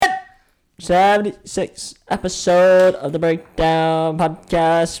76th episode of the Breakdown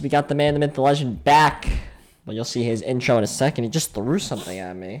Podcast. We got the man, the myth, the legend back. Well, you'll see his intro in a second. He just threw something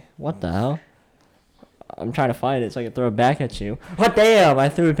at me. What the hell? I'm trying to find it so I can throw it back at you. What damn! I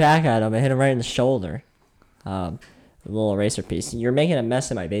threw it back at him. I hit him right in the shoulder. A little eraser piece. You're making a mess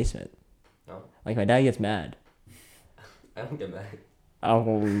in my basement. No. Like, my dad gets mad. I don't get mad.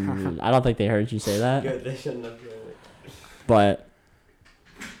 Oh, I don't think they heard you say that. Good, they shouldn't have done it. But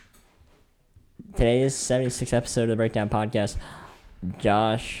today is 76th episode of the Breakdown Podcast.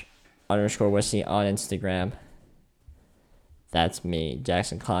 Josh_Wissy on Instagram. That's me.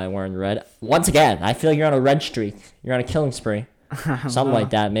 Jackson Klein wearing red. Once again, I feel like you're on a red streak. You're on a killing spree. Something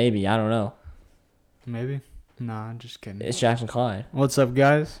like that, maybe. I don't know. Maybe. Nah, just kidding. It's Jackson Klein. What's up,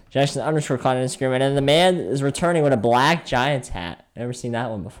 guys? Jackson_Klein on Instagram. And then the man is returning with a black Giants hat. Never seen that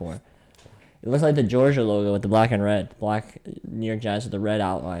one before. It looks like the Georgia logo with the black and red. Black New York Giants with the red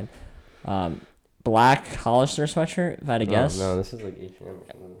outline. Black Hollister sweatshirt, if I had to guess. No, this is like H&M.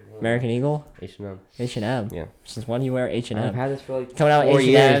 American Eagle? H&M. H&M. Yeah. Since when do you wear H&M? I've had this for like Coming out 4 H&M,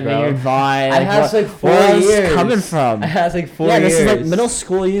 years, bro. Vineyard Vine. I've had this like 4 where is years. this coming from? I had this like 4 Yeah, years. this is like middle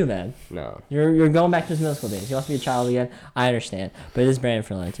school you, man. No. You're going back to his middle school days. He wants to be a child again. I understand. But it is Brandon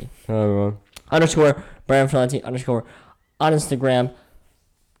Ferlenti. Hello, everyone. _ Brandon Ferlenti _ on Instagram.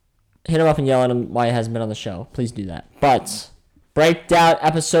 Hit him up and yell at him why he hasn't been on the show. Please do that. But Breakdown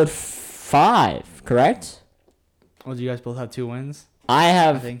episode 5, correct? Oh, do you guys both have 2 wins? I I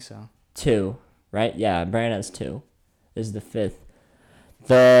have think so. 2, right? Yeah, Brandon has 2. This is the 5th.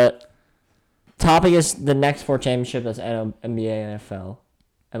 The topic is the next 4 championships. That's NBA, NFL,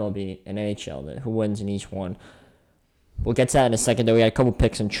 MLB, and NHL. Who wins in each one. We'll get to that in a second, though. We got a couple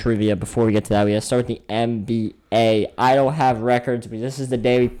picks and trivia. Before we get to that, we got to start with the NBA. I don't have records, but this is the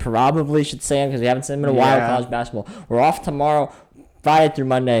day we probably should say them because we haven't seen them in a while with college basketball. We're off tomorrow, Friday through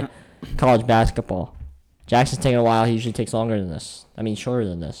Monday, college basketball. Jackson's taking a while. He usually takes longer than this. I mean, shorter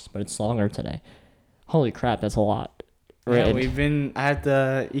than this, but it's longer today. Holy crap, that's a lot. Yeah, I had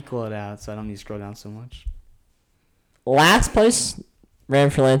to equal it out, so I don't need to scroll down so much. Last place,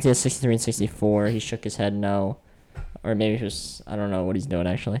 Brandon Ferlenti at 63 and 64. He shook his head no. Or maybe it was, I don't know what he's doing,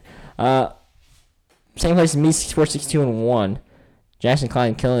 actually. Second place is me, 64, 62, and 1. Jackson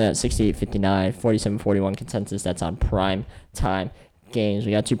Klein killing it at 68, 59, 47, 41 consensus. That's on prime time games.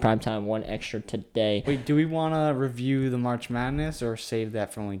 We got 2 prime time, 1 extra today. Wait, do we want to review the March Madness or save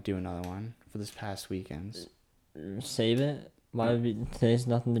that for when we do another one for this past weekends? Save it? Why would we, today's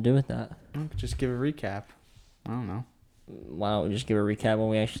nothing to do with that. Just give a recap. I don't know. Why don't we just give a recap when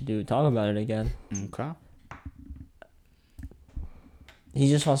we actually talk about it again? Okay. He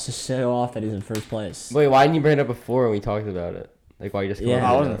just wants to show off that he's in first place. Wait, why didn't you bring it up before when we talked about it? Like, why you just...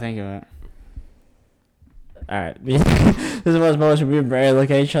 Yeah. I wasn't thinking of it. Alright. This is one of those moments where we and Barry look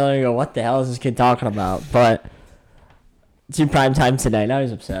at each other and go, what the hell is this kid talking about? But it's in prime time today. Now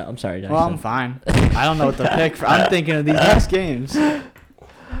he's upset. I'm sorry, Jackson. Well, I'm fine. I don't know what to pick for. I'm thinking of these next games. 2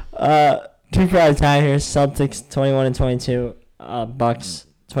 prime time here. Celtics 21 and 22. Bucks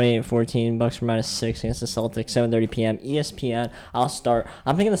 28-14. Bucks were -6 against the Celtics. 7:30 p.m. ESPN. I'll start.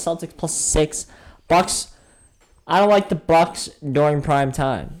 I'm thinking the Celtics +6. Bucks. I don't like the Bucks during prime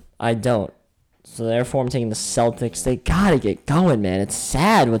time. I don't. So therefore, I'm taking the Celtics. They gotta get going, man. It's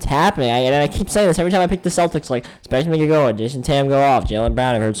sad what's happening. I keep saying this every time I pick the Celtics. Like, especially when you go, Jason Tatum go off, Jaylen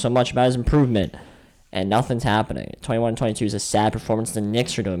Brown. I've heard so much about his improvement, and nothing's happening. 21-22 is a sad performance. The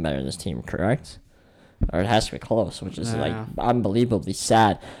Knicks are doing better than this team, correct? Or it has to be close, which is like unbelievably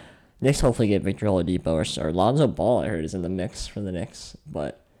sad. Knicks hopefully get Victor Oladipo or Lonzo Ball. I heard is in the mix for the Knicks,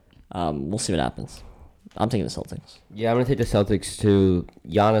 but we'll see what happens. I'm taking the Celtics. Yeah, I'm going to take the Celtics too.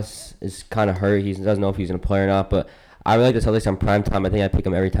 Giannis is kind of hurt. He doesn't know if he's going to play or not, but I really like the Celtics on prime time. I think I pick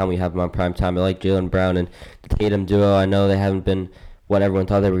them every time we have them on prime time. I like Jaylen Brown and the Tatum duo. I know they haven't been what everyone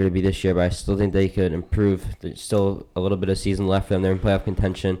thought they were going to be this year, but I still think they could improve. There's still a little bit of season left for them. They're in playoff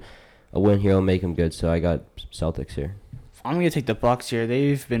contention. A win here will make them good, so I got Celtics here. I'm going to take the Bucks here.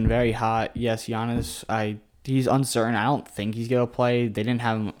 They've been very hot. Yes, Giannis, he's uncertain. I don't think he's going to play. They didn't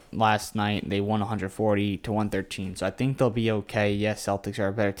have him last night. They won 140-113, so I think they'll be okay. Yes, Celtics are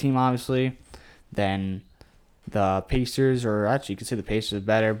a better team, obviously, than the Pacers, or actually you could say the Pacers are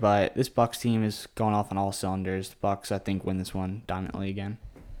better, but this Bucks team is going off on all cylinders. The Bucks, I think, win this one dominantly again.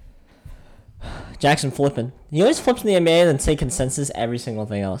 Jackson flipping. He always flips in the NBA and then say consensus every single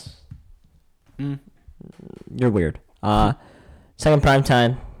thing else. You're weird. Second prime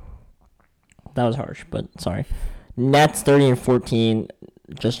time. That was harsh, but sorry. Nets 30-14.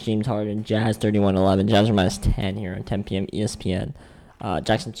 Just James Harden. Jazz 31-11. Jazz are -10 here on 10 p.m. ESPN.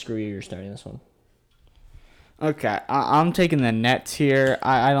 Jackson, screw you. You're starting this one. Okay, I'm taking the Nets here.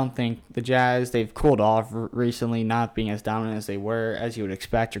 I don't think the Jazz, they've cooled off recently, not being as dominant as they were, as you would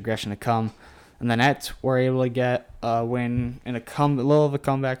expect regression to come. And the Nets were able to get a win in a little of a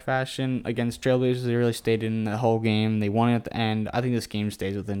comeback fashion against Trailblazers. They really stayed in the whole game. They won it at the end. I think this game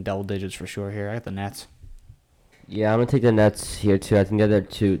stays within double digits for sure here. I got the Nets. Yeah, I'm gonna take the Nets here too. I think they're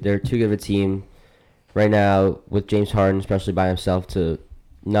too good of a team right now with James Harden, especially by himself, to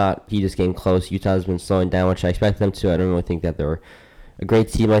not keep this game close. Utah has been slowing down, which I expect them to. I don't really think that they're a great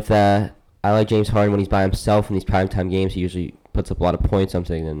team like that. I like James Harden when he's by himself in these primetime games. He usually puts up a lot of points. I'm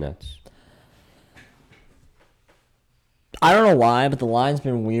taking the Nets. I don't know why, but the line's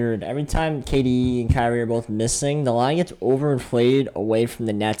been weird. Every time KD and Kyrie are both missing, the line gets overinflated away from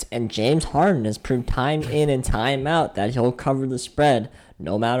the Nets, and James Harden has proved time in and time out that he'll cover the spread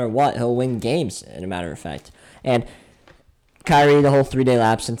no matter what. He'll win games, in a matter of fact. And Kyrie, the whole 3-day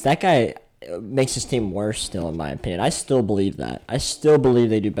absence, that guy makes his team worse still, in my opinion. I still believe that. I still believe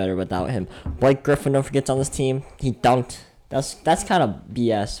they do better without him. Blake Griffin, don't forget, on this team. He dunked. That's kind of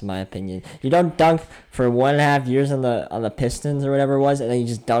BS, in my opinion. You don't dunk for 1.5 years on the Pistons or whatever it was, and then you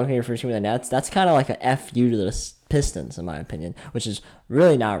just dunk in your first game with the Nets. That's kind of like an FU to the Pistons, in my opinion, which is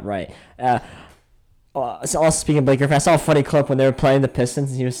really not right. Also speaking of Blake Griffin, I saw a funny clip when they were playing the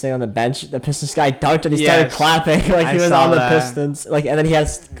Pistons and he was sitting on the bench. The Pistons guy dunked and he started clapping like he was on the Pistons. Like, and then he had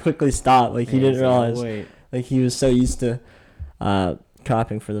to quickly stop. Like, he didn't realize. Like, he was so used to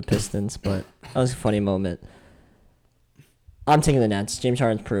clapping for the Pistons, but that was a funny moment. I'm taking the Nets. James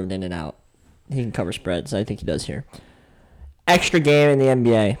Harden's proved in and out. He can cover spreads. I think he does here. Extra game in the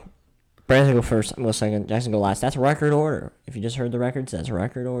NBA. Brandon go first. I'm going to go second. Jackson go last. That's record order. If you just heard the records, that's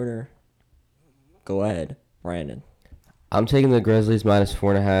record order. Go ahead, Brandon. I'm taking the Grizzlies minus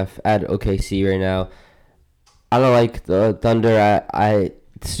 4.5 at OKC right now. I don't like the Thunder. I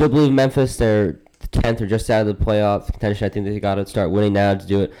still believe Memphis. They're 10th or just out of the playoff contention. I think they got to start winning now to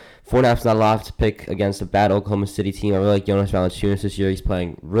do it. 4.5 is not a lot to pick against a bad Oklahoma City team. I really like Jonas Valanciunas this year. He's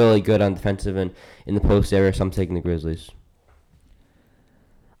playing really good on defensive and in the post area, so I'm taking the Grizzlies.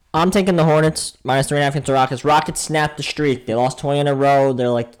 I'm taking the Hornets minus 3.5 against the Rockets. Rockets snapped the streak. They lost 20 in a row. They're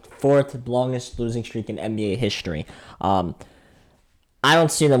like fourth longest losing streak in NBA history. I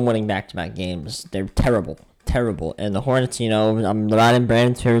don't see them winning back-to-back games. They're terrible. And the Hornets, I'm riding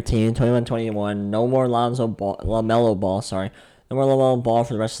Brandon's favorite team, 21-21. No more LaMelo Ball, sorry. No more LaMelo Ball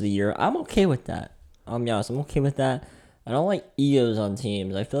for the rest of the year. I'm okay with that. I'll be honest. I'm okay with that. I don't like egos on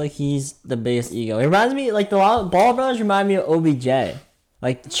teams. I feel like he's the biggest ego. It reminds me, like, the Ball brothers remind me of OBJ.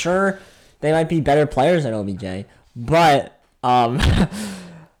 Like, sure, they might be better players than OBJ, but I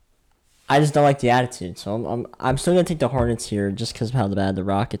just don't like the attitude. So I'm still gonna take the Hornets here just because of how bad the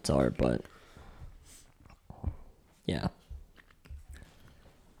Rockets are. But yeah.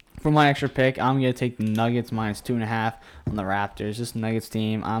 For my extra pick, I'm going to take the Nuggets minus 2.5 on the Raptors. This Nuggets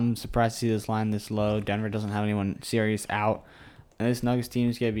team, I'm surprised to see this line this low. Denver doesn't have anyone serious out. And this Nuggets team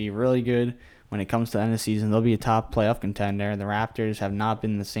is going to be really good when it comes to the end of the season. They'll be a top playoff contender. The Raptors have not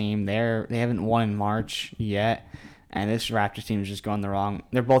been the same. They haven't won in March yet. And this Raptors team is just going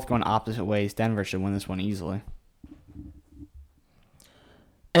they're both going opposite ways. Denver should win this one easily.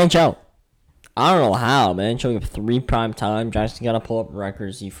 NHL. I don't know how, man. Showing up 3 prime time. Jackson got to pull up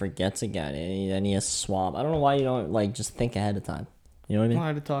records. He forgets again. And then he has swamp. I don't know why you don't, just think ahead of time. You know what I mean? I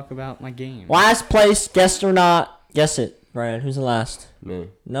wanted to talk about my game. Last place, guessed or not. Guess it, Brian. Who's the last? Me.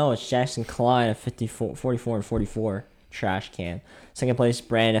 No, it's Jackson Klein at 44 and 44. Trash can. Second place,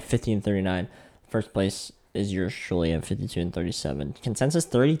 Brandon at 50 and 39. First place is yours truly at 52 and 37. Consensus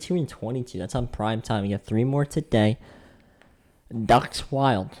 32 and 22. That's on prime time. You got 3 more today. Ducks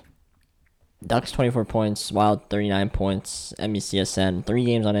Wild. Ducks 24 points, Wild 39 points, NBCSN. 3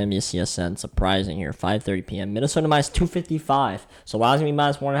 games on NBCSN. Surprising here. 5:30 p.m. Minnesota minus 255. So Wild's going to be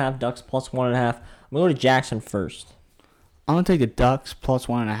minus 1.5. Ducks plus 1.5. I'm going to go to Jackson first. I'm going to take the Ducks plus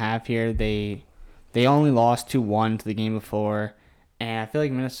 1.5 here. They only lost 2-1 to the game before. And I feel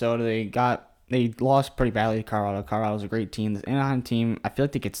like Minnesota, they lost pretty badly to Colorado. Colorado's a great team. This Anaheim team, I feel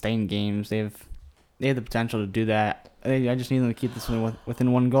like they could stay in games. They have the potential to do that. I just need them to keep this one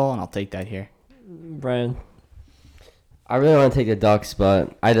within 1 goal, and I'll take that here. Brian. I really want to take the Ducks,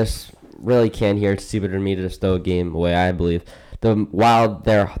 but I just really can't here. It's stupid for me to just throw a game away, I believe. The Wild,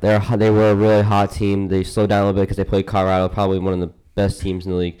 they were a really hot team. They slowed down a little bit because they played Colorado, probably one of the best teams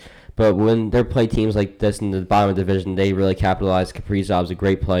in the league. But when they play teams like this in the bottom of the division, they really capitalize. Kaprizov's a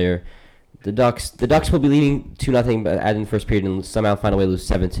great player. The Ducks will be leading 2-0 in the first period and somehow find a way to lose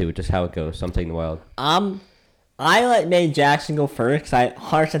 7-2, which is how it goes. So I'm taking the Wild. I made Jackson go first because I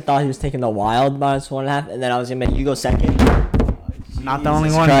 100% thought he was taking the Wild minus 1.5, and then I was going to make you go second. Not the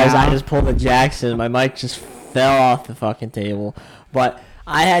only one. I just pulled the Jackson. My mic just fell off the fucking table. But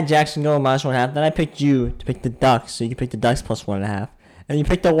I had Jackson go -1.5. Then I picked you to pick the Ducks, so you can pick the Ducks +1.5. And you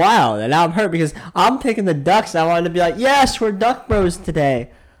picked the Wild, and now I'm hurt because I'm picking the Ducks. And I wanted to be like, yes, we're Duck Bros today.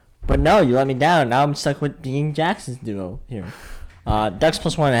 But no, you let me down. Now I'm stuck with being Jackson's duo here. Ducks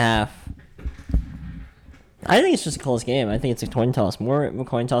 +1.5. I think it's just a close game. I think it's a coin toss. More of a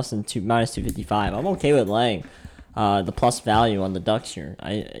coin toss than -255. I'm okay with laying the plus value on the Ducks here.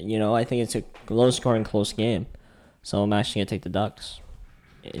 I think it's a low-scoring, close game. So I'm actually going to take the Ducks.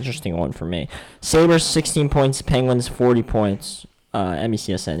 Interesting one for me. Sabres, 16 points. Penguins, 40 points.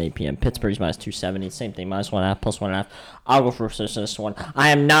 NBCSN, 8 p.m. Pittsburgh's -270. Same thing, -1.5, +1.5. I'll go for this one. I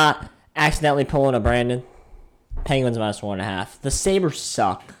am not accidentally pulling a Brandon. Penguins -1.5. The Sabres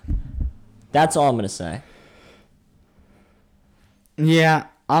suck. That's all I'm going to say. Yeah,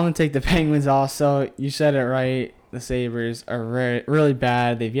 I'm going to take the Penguins also. You said it right. The Sabres are really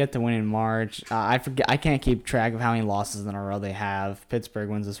bad. They've yet to win in March. I can't keep track of how many losses in a row they have. Pittsburgh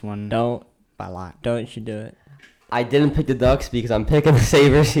wins this one by a lot. Don't you do it. I didn't pick the Ducks because I'm picking the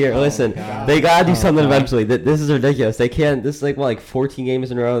Sabres here. Listen, God. they gotta do something eventually. This is ridiculous. They can't. This is like 14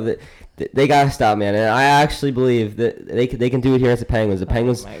 games in a row. That they gotta stop, man. And I actually believe that they can do it here against the Penguins. The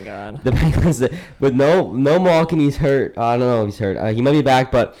Penguins. Oh my God. The Penguins with no Malkin. He's hurt. I don't know if he's hurt. He might be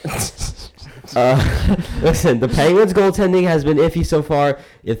back, but. Listen, the Penguins' goaltending has been iffy so far.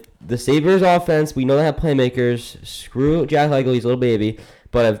 If the Sabres' offense, we know they have playmakers. Screw Jack Eichel, he's a little baby.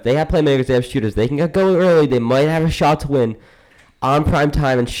 But if they have playmakers, they have shooters. They can get going early. They might have a shot to win on prime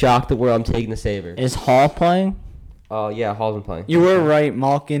time and shock the world. I'm taking the Sabres. Is Hall playing? Oh, yeah, Hall's been playing. You were right.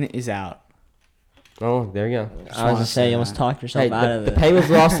 Malkin is out. Oh, there you go. I was going to say, you almost talked yourself Hey, out of the it. Penguins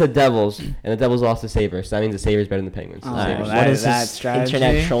lost to the Devils, and the Devils lost to Sabres. So that means the Sabres better than the Penguins. Oh, The Sabres. that What is is that this strategy?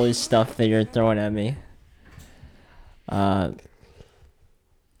 internet trolley stuff that you're throwing at me?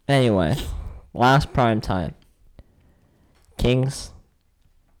 Anyway, last prime time. Kings,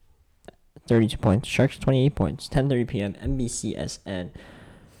 32 points. Sharks, 28 points. 10:30 p.m. NBCSN.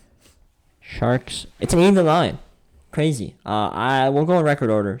 Sharks. It's an even line. Crazy. I will go in record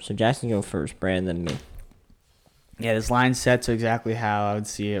order. So Jackson go first, Brandon, then me. Yeah, this line set to exactly how I would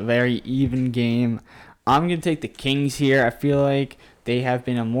see it. Very even game. I'm going to take the Kings here. I feel like they have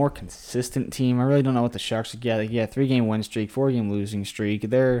been a more consistent team. I really don't know what the Sharks would get. Like, yeah, 3-game win streak, 4-game losing streak.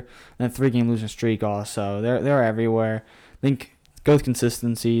 They're in a 3-game losing streak also. They're everywhere. I think go with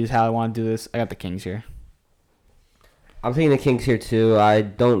consistency is how I want to do this. I got the Kings here. I'm taking the Kings here, too. I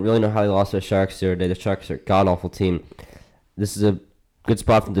don't really know how they lost to the Sharks the other day. The Sharks are a god-awful team. This is a good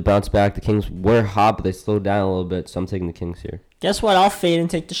spot for them to bounce back. The Kings were hot, but they slowed down a little bit, so I'm taking the Kings here. Guess what? I'll fade and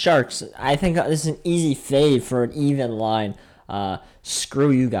take the Sharks. I think this is an easy fade for an even line. Screw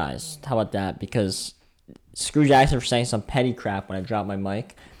you guys. How about that? Because screw Jackson for saying some petty crap when I drop my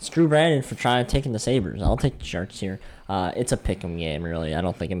mic. Screw Brandon for taking the Sabres. I'll take the Sharks here. It's a pick'em game, really. I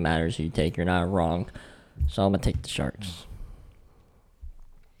don't think it matters who you take. You're not wrong. So I'm going to take the Sharks.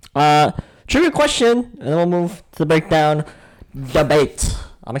 Trivia question, and then we'll move to the breakdown debate.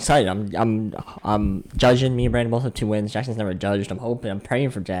 I'm excited. I'm judging. Me and Brandon both have 2 wins. Jackson's never judged. I'm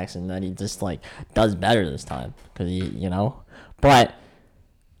praying for Jackson that he just does better this time, because But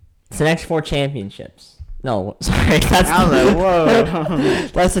it's the next 4 championships. No, sorry, that's Whoa.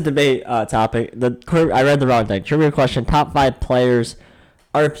 that's the debate topic. I read the wrong thing. Trivia question: top 5 players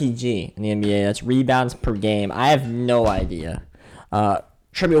RPG in the NBA. That's rebounds per game. I have no idea.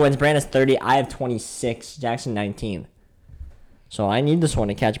 Trivia wins. Brandon's 30. I have 26. Jackson 19. So I need this one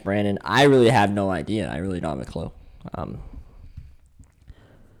to catch Brandon. I really have no idea. I really don't have a clue.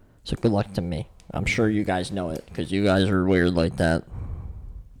 So good luck to me. I'm sure you guys know it because you guys are weird like that.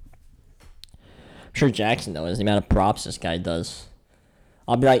 I'm sure Jackson knows the amount of props this guy does.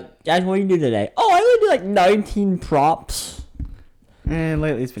 I'll be like, Jackson, what do you do today? Oh, I only do 19 props.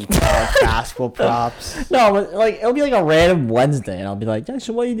 Lately it's been college basketball props. No, but it'll be a random Wednesday, and I'll be like,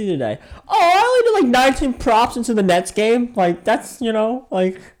 Jackson, what do you do today? Oh, I only do 19 props into the Nets game. That's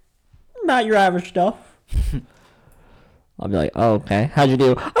not your average stuff. I'll be like, oh, okay. How'd you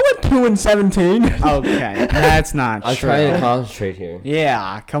do? I went 2-17. Okay, that's not I'm true. trying to concentrate here.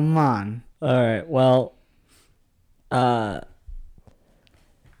 Yeah, come on. All right. Well, while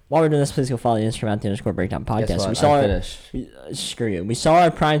we're doing this, please go follow the Instagram at the _breakdown podcast. Guess what? We saw I our, finished. screw you. We saw our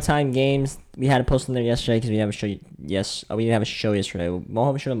primetime games. We had to post them there yesterday because we didn't have a show. We didn't have a show yesterday. We'll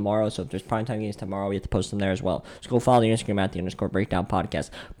have a show tomorrow. So if there's primetime games tomorrow, we have to post them there as well. So go follow the Instagram at the _breakdown podcast.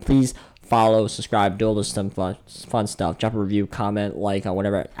 Please follow, subscribe, do all this fun stuff. Drop a review, comment, like on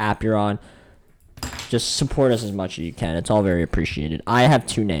whatever app you're on. Just support us as much as you can. It's all very appreciated. I have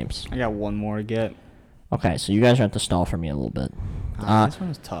 2 names. I got one more to get. Okay, so you guys are have to stall for me a little bit. This one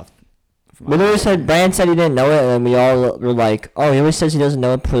was tough. We literally said Brand said he didn't know it, and then we all were like, "Oh, he always says he doesn't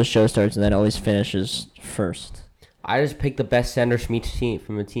know it before the show starts, and then always finishes first." I just picked the best centers from each team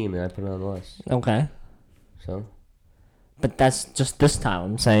and I put it on the list. Okay, So. but that's just this time.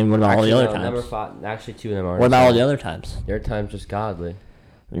 I'm saying, what about all the other times? Number five. Actually, two of them are. What about all the other times? Their time's just godly.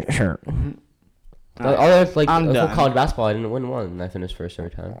 Sure. I'm done. College basketball, I didn't win one, and I finished first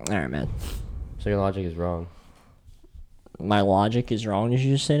every time. All right, man. So your logic is wrong. My logic is wrong. Did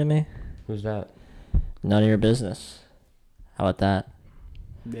you just say to me? Who's that? None of your business. How about that?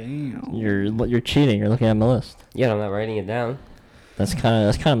 Damn. You're cheating. You're looking at my list. Yeah, I'm not writing it down. That's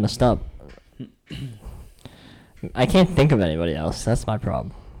kind of messed up. I can't think of anybody else. That's my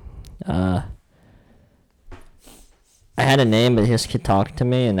problem. I had a name, but this kid talked to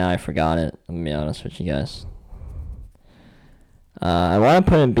me, and now I forgot it. I'm gonna be honest with you guys. I want to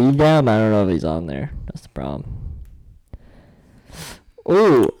put Embiid down, but I don't know if he's on there. That's the problem.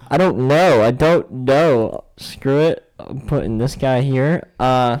 Ooh, I don't know. Screw it. I'm putting this guy here.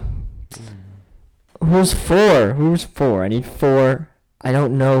 Who's four? I need four. I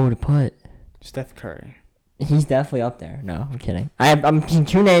don't know who to put. Steph Curry. He's definitely up there. No, I'm kidding. I'm using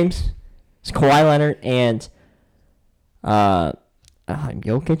two names. It's Kawhi Leonard and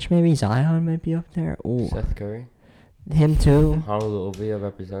Jokic maybe. Zion might be up there. Ooh, Seth Curry. him too. Honolulu Ovia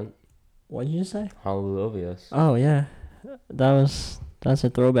represent. What did you say? Honolulu Ovias. Oh yeah, that's a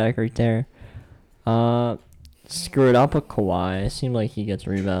throwback right there. Screw it up with Kawhi. It seemed like he gets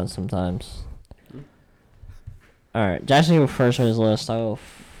rebounds sometimes. All right, Jackson will go first on his list. I'll go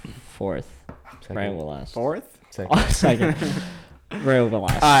fourth. Brian will last. Fourth? Second. Second. Brian will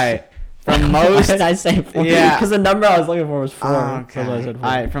last. All right. From Why most. did I say four? Yeah. Because the number I was looking for was four. Okay. That's why I said All four.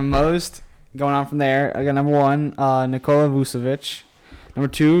 right. From most, going on from there, I got number one, Nikola Vucevic. Number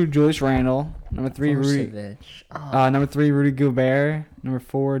two, Julius Randle. Number three, Rudy. Vucevic. Oh. Number three, Rudy Gobert. Number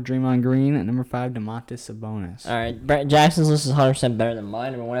four, Draymond Green. And number five, DeMontis Sabonis. All right, Jackson's list is 100% better than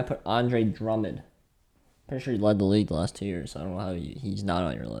mine. Number one, I put Andre Drummond. Pretty sure he led the league the last 2 years. So I don't know how he's not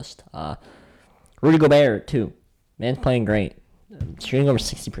on your list. Rudy Gobert, 2. Man's playing great. Shooting over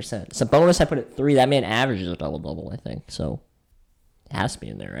 60%. Sabonis, I put it 3. That man averages a double-double, I think. So it has to be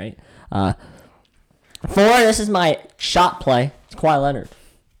in there, right? 4, this is my shot play. It's Kawhi Leonard.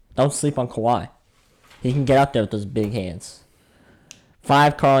 Don't sleep on Kawhi. He can get up there with those big hands.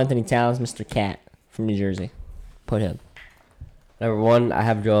 5, Karl Anthony Towns, Mr. Cat from New Jersey. Put him. Number 1, I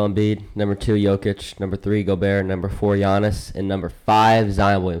have Joel Embiid. Number 2, Jokic. Number 3, Gobert. Number 4, Giannis. And number 5,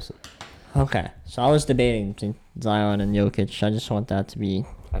 Zion Williamson. Okay, so I was debating between Zion and Jokic. I just want that to be.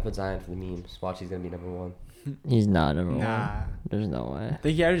 I put Zion for the memes. Watch, he's going to be number 1. He's not number Nah. one. There's no way. I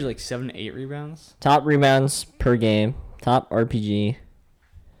think he averaged like 7 to 8 rebounds. Top rebounds per game. Top RPG.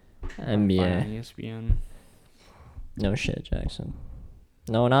 Fine, NBA. ESPN. No shit, Jackson.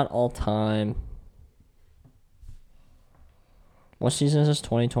 No, not all time. What season is this?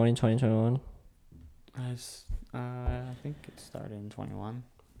 2020, 2021? I think it started in 21.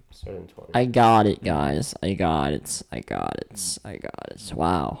 Started in 20. I got it, guys. I got it.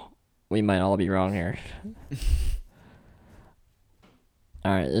 Wow. We might all be wrong here.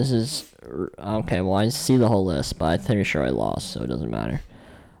 Alright, this is... Okay, well, I see the whole list, but I'm pretty sure I lost, so it doesn't matter.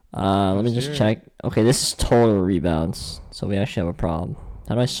 Let me just Sure. check. Okay, this is total rebounds, so we actually have a problem.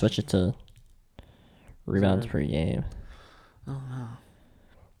 How do I switch it to rebounds per game? Oh, no.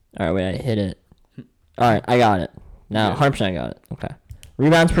 Alright, wait, I hit it. Alright, I got it. Now, Yeah. 100% I got it. Okay.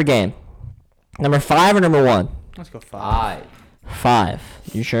 Rebounds per game. Number 5 or number 1? Let's go 5. 5.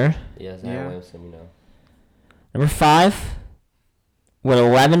 You sure? Yeah, Zion Yeah. Williamson, you know. Number 5 with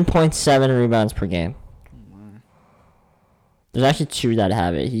 11.7 rebounds per game. There's actually 2 that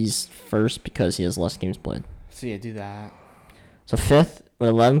have it. He's first because he has less games played. So yeah, do that. So 5th with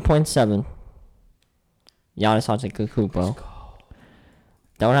 11.7. Giannis Antetokounmpo.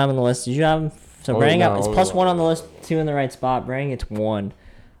 Don't have him on the list. Did you have him? So Only Brang one, it's only plus one. 1 on the list, 2 in the right spot. Brang gets 1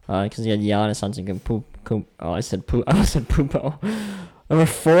 because he had Giannis Antetokounmpo. Oh, I said Pupo. Number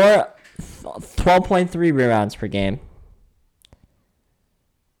 4, 12.3 rebounds per game.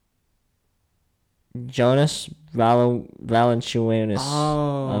 Jonas Valanciunas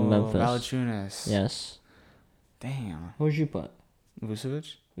on Memphis. Valanciunas. Yes. Damn. Who would you put?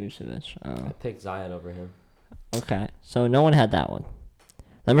 Vucevic? Vucevic. I Oh. picked Zion over him. Okay. So no one had that one.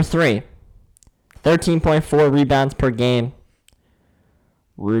 Number 3. 13.4 rebounds per game.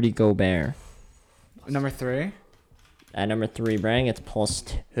 Rudy Gobert. Number 3? At number 3, Brandon gets plus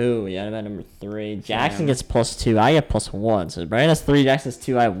 2. Yeah, I'm at number 3. Jackson gets plus 2. I get plus 1. So Brandon has 3, Jackson has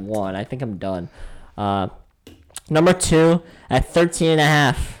 2. I have 1. I think I'm done. Number 2 at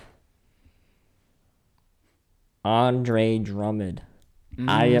 13.5. Andre Drummond.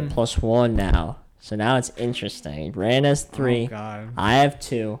 I get +1 now. So now it's interesting. Brand has 3. Oh, God. I have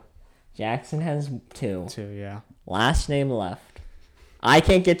 2. Jackson has 2. 2, yeah. Last name left. I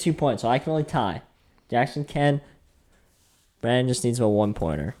can't get 2 points, so I can only tie. Jackson can. Brandon just needs a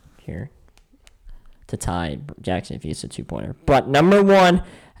 1-pointer here to tie Jackson if he gets a 2-pointer. But number 1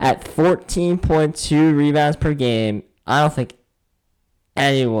 at 14.2 rebounds per game. I don't think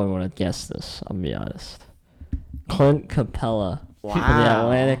anyone would have guessed this. I'll be honest. Clint Capella. Wow. For the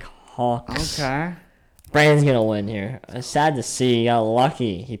Atlantic Hawks. Okay. Brandon's gonna win here. It's sad to see. He got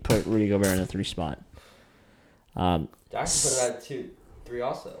lucky. He put Rudy Gobert in the 3 spot. Jackson put it at 2-3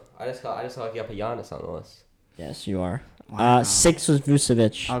 also. I just thought he got Giannis on the list. Yes, you are. Wow. 6 was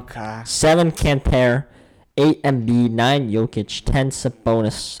Vucevic. Okay. 7 Canter. 8 Embiid. 9 Jokic. 10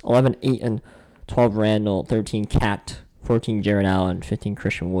 Sabonis. 11 Ayton. 12 Randall. 13 Cat. 14 Jared Allen. 15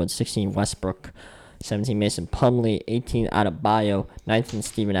 Christian Wood. 16 Westbrook. 17 Mason Plumlee. 18 Adebayo. 19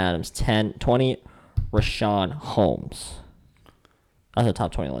 Steven Adams. 20 Rashawn Holmes. That's a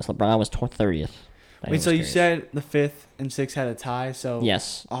top 20 list. LeBron was 30th. Wait, so you said the 5th and 6th had a tie? So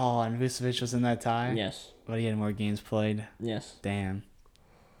Yes. Oh, and Vucevic was in that tie? Yes. But he had more games played. Yes. Damn.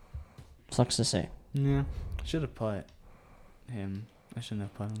 Sucks to say. Yeah. Should have put him. I shouldn't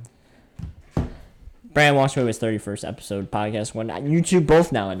have put him. Brandon walks away with his 31st episode podcast when you two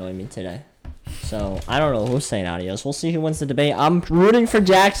both now annoy me today. So I don't know who's saying adios. We'll see who wins the debate. I'm rooting for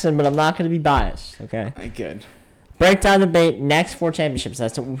Jackson, but I'm not going to be biased. Okay. Good. Breakdown debate. Next 4 championships.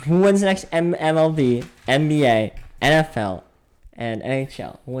 That's who wins the next MLB, NBA, NFL, and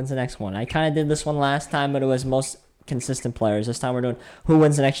NHL. Who wins the next one? I kind of did this one last time, but it was most consistent players. This time we're doing who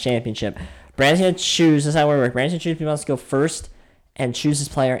wins the next championship. Brandon's going to choose. This is how we work. Brandon's going to choose who wants to go first and choose his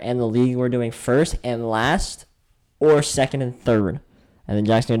player and the league we're doing first and last or second and third. And then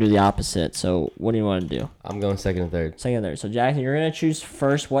Jackson's going to do the opposite. So what do you want to do? I'm going second and third. Second and third. So Jackson, you're going to choose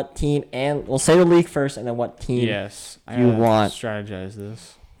first what team, and we'll say the league first and then what team Yes. you want strategize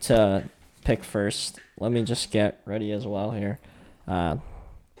this. to pick first. Let me just get ready as well here. I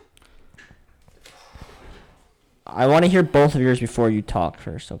want to hear both of yours before you talk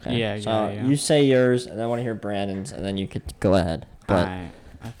first, okay? Yeah, so yeah. you say yours, and then I want to hear Brandon's, and then you could go ahead. But Alright.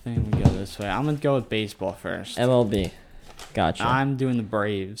 I think we go this way. I'm going to go with baseball first. MLB. Gotcha. I'm doing the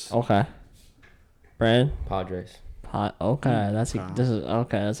Braves. Okay. Brandon? Padres. Okay, that's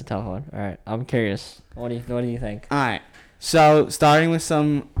Okay. that's a tough one. All right, I'm curious. What do you think? All right. So starting with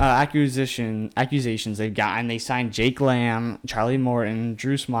some accusations they've gotten, they signed Jake Lamb, Charlie Morton,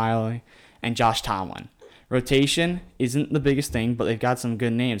 Drew Smiley, and Josh Tomlin. Rotation isn't the biggest thing, but they've got some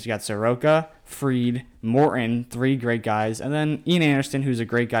good names. You got Soroka, Freed, Morton, 3 great guys, and then Ian Anderson, who's a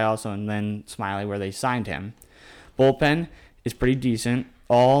great guy also, and then Smiley, where they signed him. Bullpen is pretty decent.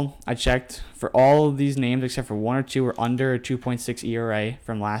 I checked for all of these names except for 1 or 2 were under a 2.6 ERA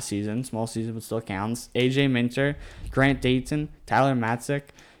from last season. Small season, but still counts. AJ Minter, Grant Dayton, Tyler Matzik,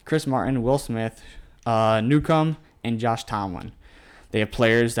 Chris Martin, Will Smith, Newcomb, and Josh Tomlin. They have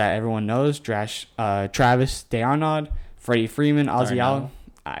players that everyone knows: Travis DeArnaud, Freddie Freeman, Ozzy Allen.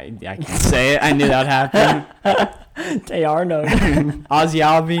 I can't say it. I knew that would happen. DeArnaud. Ozzy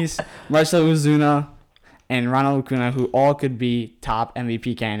Albies, Marcelo Ozuna, and Ronald Acuna, who all could be top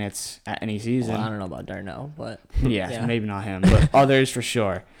MVP candidates at any season. Well, I don't know about Darno, but Yeah, maybe not him, but others for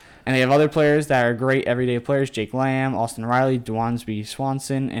sure. And they have other players that are great everyday players: Jake Lamb, Austin Riley, Dwansby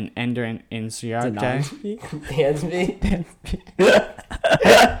Swanson, and Ender Inciarte. Dansby.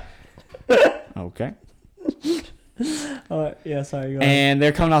 Okay. Yeah, sorry. Go ahead. And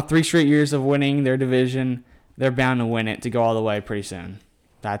they're coming off 3 straight years of winning their division. They're bound to win it to go all the way pretty soon.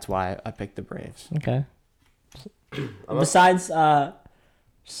 That's why I picked the Braves. Okay. Besides,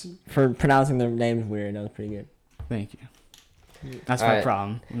 for pronouncing their names weird, that was pretty good. Thank you. That's All my right.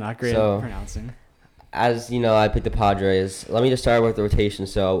 problem. I'm not great So- at pronouncing. As you know, I picked the Padres. Let me just start with the rotation.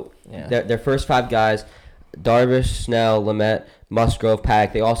 So Yeah. their first 5 guys: Darvish, Snell, Lamet, Musgrove,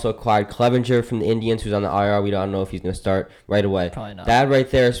 Paddock. They also acquired Clevenger from the Indians, who's on the IR. We don't know if he's going to start right away. Probably not. That right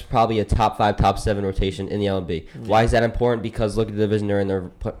there is probably a top 5, top 7 rotation in the MLB. Why is that important? Because look at the division they're in. They're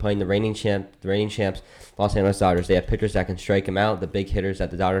playing the reigning champs, Los Angeles Dodgers. They have pitchers that can strike them out. The big hitters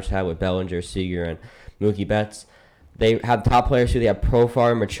that the Dodgers have with Bellinger, Seager, and Mookie Betts. They have top players too. They have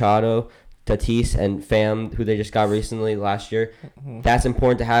Profar, Machado, Tatis, and Pham, who they just got recently last year. That's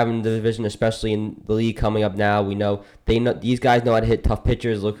important to have in the division, especially in the league coming up now. We know these guys know how to hit tough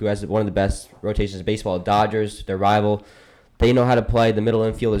pitchers. Look who has one of the best rotations in baseball, Dodgers, their rival. They know how to play. The middle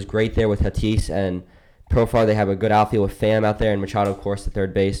infield is great there with Tatis and Profar. They have a good outfield with Pham out there and Machado, of course, at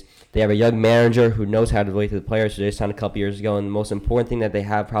third base. They have a young manager who knows how to relate to the players, who they signed a couple years ago. And the most important thing that they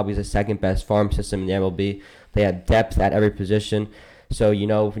have probably is the second best farm system in the MLB. They have depth at every position. So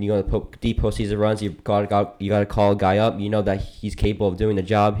when you go to deep postseason runs, you got to call a guy up. You know that he's capable of doing the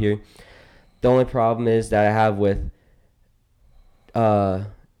job here. The only problem is that I have with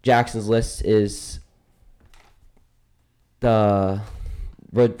Jackson's list is the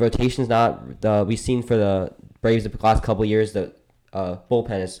rotation's not the we've seen for the Braves the last couple of years. The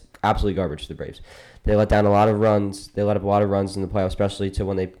bullpen is absolutely garbage to the Braves. They let down a lot of runs. They let up a lot of runs in the playoffs, especially to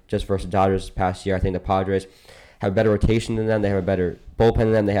when they just versus the Dodgers past year. I think the Padres have a better rotation than them. They have a better bullpen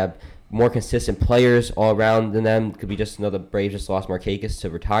than them. They have more consistent players all around than them. Could be just another Braves just lost Markakis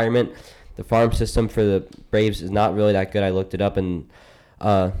to retirement. The farm system for the Braves is not really that good. I looked it up, and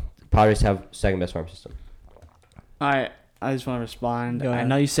Padres have second best farm system. I just want to respond. Go I ahead.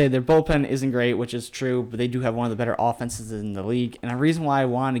 know you say their bullpen isn't great, which is true, but they do have one of the better offenses in the league. And the reason why I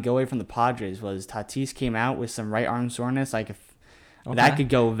wanted to go away from the Padres was Tatis came out with some right arm soreness. That could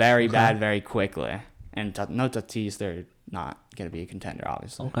go very bad very quickly. And no Tatis, they're not going to be a contender,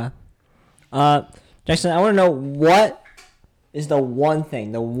 obviously. Okay. Jackson, I want to know what is the one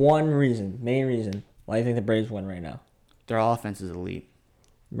thing, the one reason, main reason why you think the Braves win right now. Their offense is elite.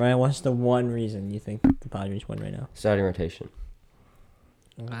 Ryan, what's the one reason you think the Padres win right now? Starting rotation.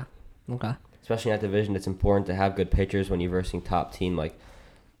 Okay. Especially in that division, it's important to have good pitchers when you're versing top team like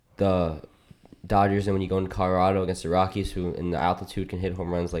the Dodgers, and when you go into Colorado against the Rockies, who in the altitude can hit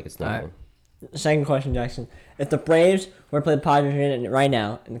home runs like it's nothing. Second question, Jackson. If the Braves were to play the Padres right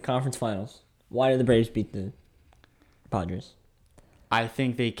now in the conference finals, why did the Braves beat the Padres? I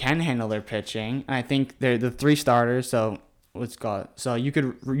think they can handle their pitching. And I think they're the three starters, so you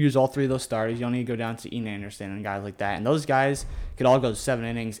could use all three of those starters. You don't need to go down to Ian Anderson and guys like that. And those guys could all go 7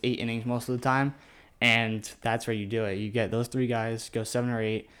 innings, 8 innings most of the time. And that's where you do it. You get those three guys, go 7 or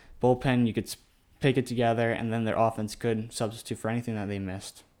 8. Bullpen, you could pick it together, and then their offense could substitute for anything that they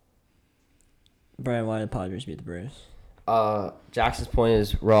missed. Brian, why did the Padres beat the Braves? Jackson's point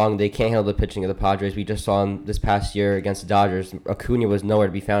is wrong. They can't handle the pitching of the Padres. We just saw him this past year against the Dodgers. Acuna was nowhere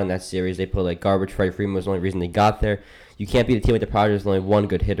to be found in that series. They put like garbage. Freddie Freeman was the only reason they got there. You can't beat a team like the Padres with only one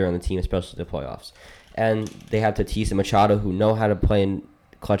good hitter on the team, especially the playoffs. And they have Tatis and Machado who know how to play in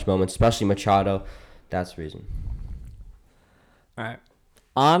clutch moments, especially Machado. That's the reason. All right.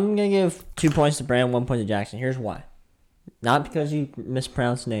 I'm going to give 2 points to Brandon, 1 point to Jackson. Here's why. Not because you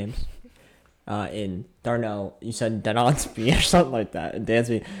mispronounced names. In Darnell, you said Dansby or something like that.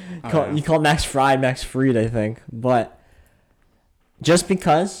 Dansby. You called Max Fried, I think. But just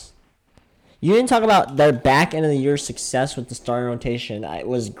because you didn't talk about their back end of the year success with the starting rotation, it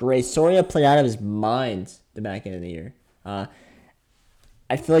was great. Soria played out of his mind the back end of the year. I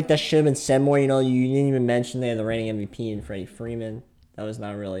feel like that should have been said more. You didn't even mention they had the reigning MVP in Freddie Freeman. That was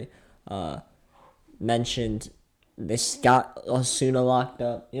not really mentioned. They got Osuna locked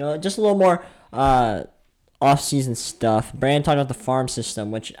up. Just a little more off-season stuff. Brandon talked about the farm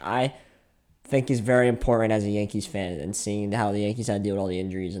system, which I think is very important as a Yankees fan, and seeing how the Yankees had to deal with all the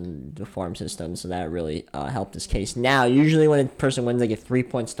injuries and the farm system, so that really helped his case. Now, usually when a person wins, they get 3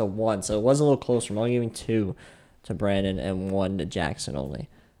 points to 1, so it was a little closer. I'm only giving 2 to Brandon and 1 to Jackson only.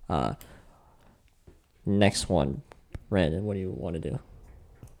 Next one, Brandon, what do you want to do?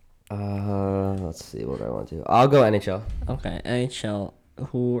 Let's see what I want to do. I'll go NHL. Okay, NHL.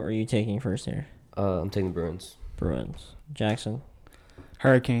 Who are you taking first here? I'm taking the Bruins. Bruins. Jackson.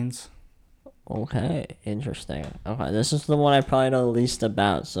 Hurricanes. Okay, interesting. Okay, this is the one I probably know the least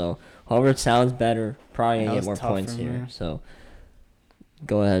about, so whoever sounds better probably gonna That get more was tough points for here. me. So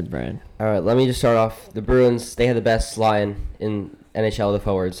go ahead, Brandon. All right, let me just start off. The Bruins, they have the best line in NHL, the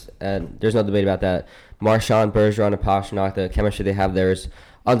forwards, and there's no debate about that. Marchand, Bergeron, and Pastrnak, the chemistry they have there is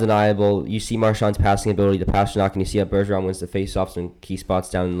undeniable. You see Marchand's passing ability to Pastrnak, and you see how Bergeron wins the faceoffs in key spots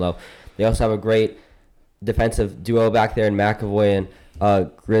down and low. They also have a great defensive duo back there in McAvoy and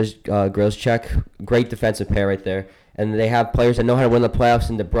Grzelcyk. Great defensive pair right there. And they have players that know how to win the playoffs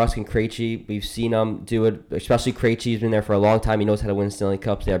in DeBrusk and Krejci. We've seen them do it, especially Krejci. He's been there for a long time. He knows how to win Stanley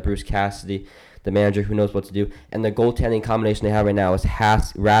Cups. They have Bruce Cassidy, the manager, who knows what to do. And the goaltending combination they have right now is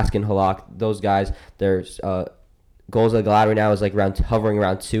Rask and Halak. Those guys, there's goals allowed right now is like hovering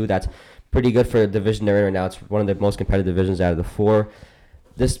around 2. That's pretty good for the division they're in right now. It's one of the most competitive divisions out of the 4.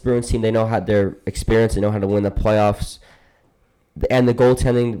 This Bruins team, they know how their experience. They know how to win the playoffs. And the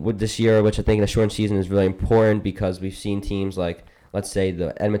goaltending with this year, which I think in the shortened season is really important, because we've seen teams like, let's say,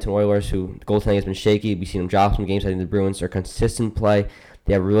 the Edmonton Oilers, who goaltending has been shaky. We've seen them drop some games. I think the Bruins are consistent play.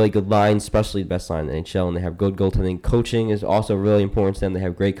 They have really good lines, especially the best line in the NHL, and they have good goaltending. Coaching is also really important to them. They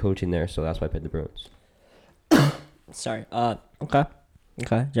have great coaching there, so that's why I picked the Bruins. Sorry. Okay,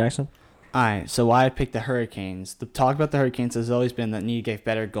 Jackson. All right, so why I picked the Hurricanes? The talk about the Hurricanes has always been that need to get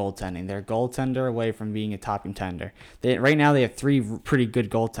better goaltending. They're a goaltender away from being a top contender. Right now they have three pretty good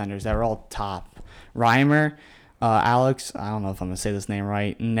goaltenders that are all top. Reimer, Alex, I don't know if I'm going to say this name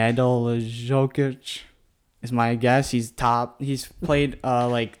right, Nedeljkovic is my guess. He's top. He's played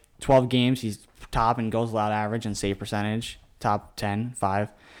like 12 games. He's top in goals allowed average and save percentage, top 10, 5.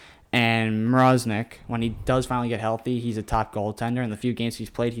 And Mraznik, when he does finally get healthy, he's a top goaltender. In the few games he's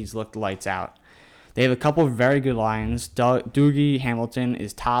played, he's looked lights out. They have a couple of very good lines. Dougie Hamilton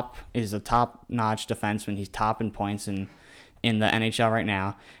is a top-notch defenseman. He's top in points in the NHL right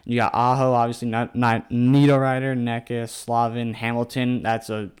now. You got Aho, obviously, not Niederreiter, Nekis, Slavin, Hamilton. That's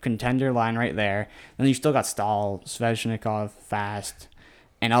a contender line right there. Then you still got Stahl, Svechnikov, Fast,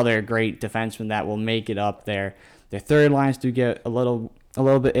 and other great defensemen that will make it up there. Their third lines do get a little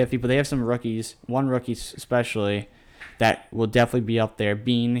bit iffy, but they have some rookies, one rookie especially, that will definitely be up there.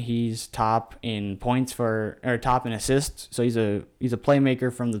 Bean, he's top in points or top in assists, so he's a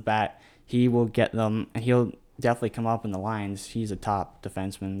playmaker from the bat. He will get them, and he'll definitely come up in the lines. He's a top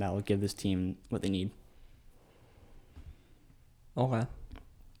defenseman that will give this team what they need. Okay.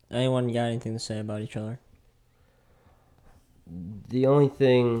 Anyone got anything to say about each other? The only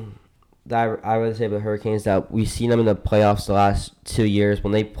thing that I would say about the Hurricanes that we've seen them in the playoffs the last 2 years.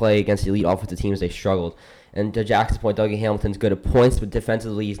 When they play against elite offensive teams, they struggled. And to Jackson's point, Dougie Hamilton's good at points, but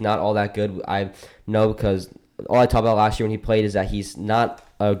defensively he's not all that good. I know because all I talked about last year when he played is that he's not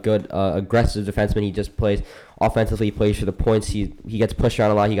a good aggressive defenseman. He just plays offensively. He plays for the points. He gets pushed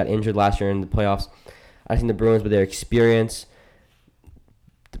around a lot. He got injured last year in the playoffs. I think the Bruins, with their experience,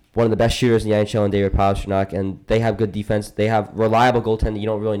 one of the best shooters in the NHL in David Pastrnak, and they have good defense. They have reliable goaltending. You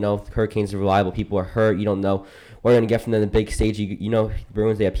don't really know if the Hurricanes are reliable. People are hurt. You don't know what you're going to get from them in the big stage. You know, the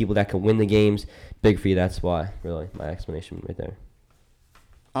Bruins, they have people that can win the games. Big for you. That's why, really, my explanation right there.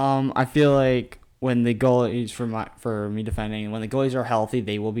 I feel like when the goalies, for me defending, when the goalies are healthy,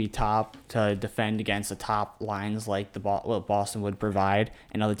 they will be top to defend against the top lines like what Boston would provide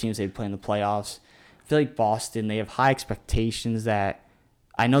and other teams they'd play in the playoffs. I feel like Boston, they have high expectations that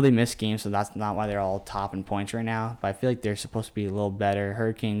I know they missed games, so that's not why they're all top in points right now, but I feel like they're supposed to be a little better.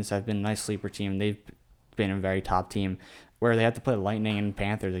 Hurricanes have been a nice sleeper team. They've been a very top team where they have to play Lightning and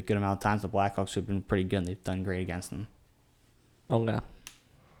Panthers a good amount of times. The Blackhawks have been pretty good, and they've done great against them. Okay.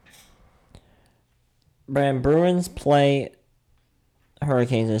 Brand, Bruins play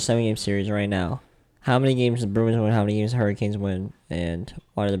Hurricanes in a 7-game series right now. How many games do the Bruins win? How many games do the Hurricanes win? And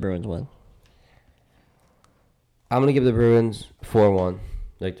why do the Bruins win? I'm going to give the Bruins 4-1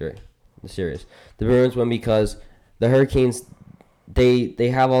 victory, the series. The Bruins win because the Hurricanes, they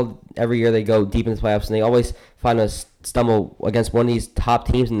have every year they go deep in the playoffs, and they always find a stumble against one of these top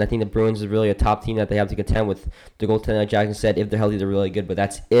teams, and I think the Bruins is really a top team that they have to contend with. The goaltender, like Jackson said, if they're healthy, they're really good, but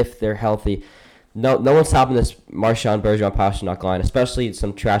that's if they're healthy. No one's stopping this Marchand, Bergeron, Pastrnak line, especially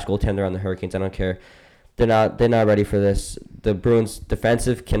some trash goaltender on the Hurricanes. I don't care. They're not ready for this. The Bruins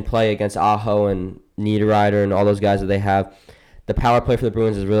defensive can play against Aho and Niederreiter and all those guys that they have. The power play for the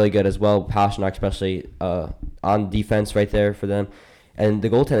Bruins is really good as well. Pastrnak, especially on defense right there for them. And the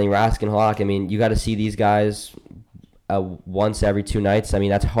goaltending, Rask and Halak, I mean, you got to see these guys once every 2 nights. I mean,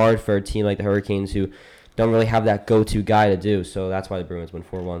 that's hard for a team like the Hurricanes who don't really have that go-to guy to do. So that's why the Bruins win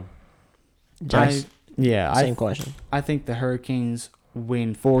 4-1. Same question. I think the Hurricanes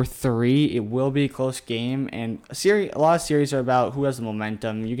win 4-3. It will be a close game, and a lot of series are about who has the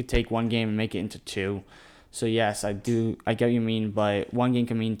momentum. You could take one game and make it into 2. So yes, I get what you mean, but one game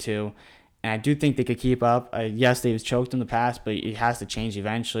can mean 2. And I do think they could keep up. Yes, they've choked in the past, but it has to change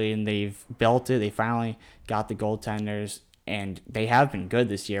eventually, and they've built it. They finally got the goaltenders, and they have been good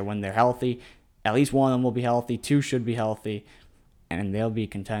this year when they're healthy. At least one of them will be healthy. 2 should be healthy, and they'll be a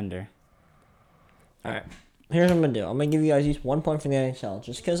contender. All right. Here's what I'm gonna do. I'm gonna give you guys each 1 point for the NHL,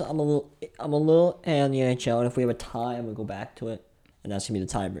 just because I'm a little high on the NHL, and if we have a tie, I'm gonna go back to it, and that's gonna be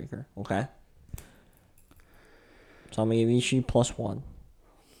the tiebreaker. Okay. So I'm gonna give each of you +1.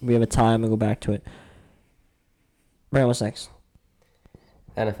 If we have a tie, I'm gonna go back to it. Brandon, what's next?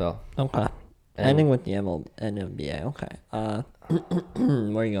 NFL. Okay. Ending with the NBA. Okay.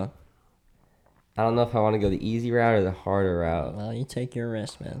 Where you going? I don't know if I want to go the easy route or the harder route. Well, you take your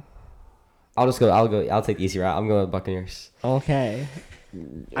risk, man. I'll take the easy route. I'm going with Buccaneers. Okay.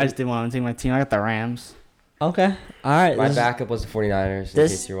 I just didn't want to take my team. I got the Rams. Okay. All right. My backup was the 49ers, in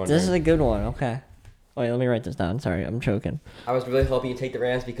case you're wondering. This is a good one. Okay. Wait, let me write this down. Sorry, I'm choking. I was really hoping you take the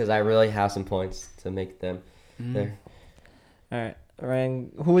Rams because I really have some points to make them there. All right.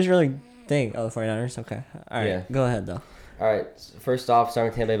 Ryan, who was your thing? Oh, the 49ers? Okay. All right. Yeah. Go ahead, though. All right. First off,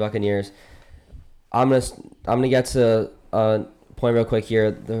 starting with Tampa Bay Buccaneers. I'm gonna get to point real quick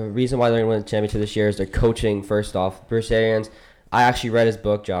here. The reason why they're going to win the championship this year is their coaching, first off. Bruce Arians, I actually read his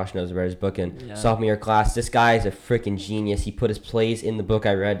book. Josh knows I read his book in sophomore year class. This guy is a freaking genius. He put his plays in the book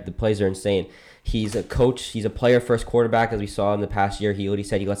I read. The plays are insane. He's a coach. He's a player-first quarterback, as we saw in the past year. He already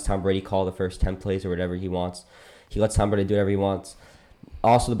said he lets Tom Brady call the first 10 plays or whatever he wants. He lets Tom Brady do whatever he wants.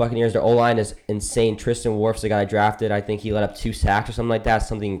 Also, the Buccaneers, their O-line is insane. Tristan Wirfs, the guy I drafted, I think he let up 2 sacks or something like that.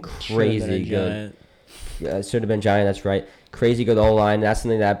 Something crazy good. Yeah, it should have been giant, that's right. Crazy good O-line. That's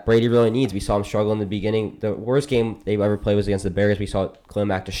something that Brady really needs. We saw him struggle in the beginning. The worst game they ever played was against the Bears. We saw Khalil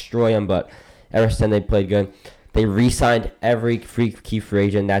Mack destroy him, but ever since then they played good. They re-signed every key free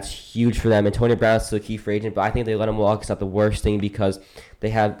agent. That's huge for them. Antonio Brown's still a key free agent, but I think they let him walk. It's not the worst thing because they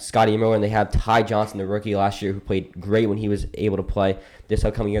have Scotty Miller and they have Ty Johnson, the rookie last year, who played great when he was able to play. This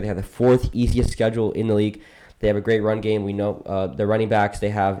upcoming year, they have the 4th easiest schedule in the league. They have a great run game. We know the running backs they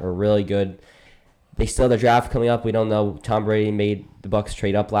have are really good. They still have their draft coming up. We don't know. Tom Brady made the Bucs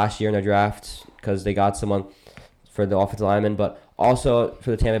trade up last year in their draft because they got someone for the offensive lineman, but also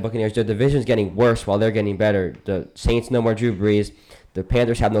for the Tampa Bay Buccaneers, their division's getting worse while they're getting better. The Saints no more Drew Brees. The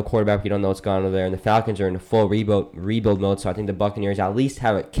Panthers have no quarterback. We don't know what's going on over there. And the Falcons are in a full rebuild mode, so I think the Buccaneers at least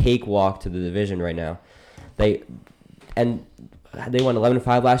have a cakewalk to the division right now. They won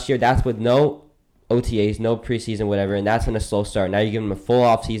 11-5 last year. That's with no OTAs, no preseason, whatever, and that's in a slow start. Now you're giving them a full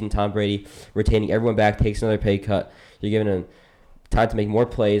offseason. Tom Brady retaining everyone back, takes another pay cut. You're giving him time to make more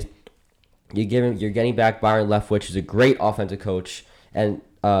plays. You're getting back Byron Leftwich, who's a great offensive coach, and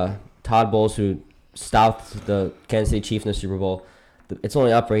Todd Bowles, who stopped the Kansas City Chiefs in the Super Bowl. It's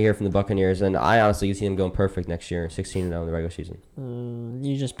only up right here from the Buccaneers, and I honestly can see them going perfect next year, 16-0 in the regular season.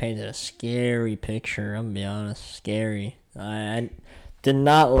 You just painted a scary picture. I'm gonna be honest, scary. I did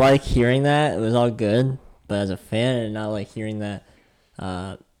not like hearing that. It was all good, but as a fan, I did not like hearing that.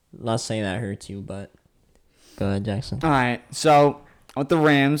 Not saying that hurts you, but go ahead, Jackson. All right, so with the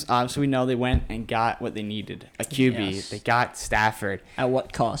Rams, obviously we know they went and got what they needed, a QB. Yes. They got Stafford. At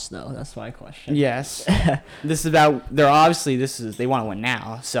what cost, though? That's my question. Yes. This is about, they want to win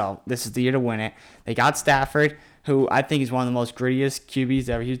now, so this is the year to win it. They got Stafford, who I think is one of the most grittiest QBs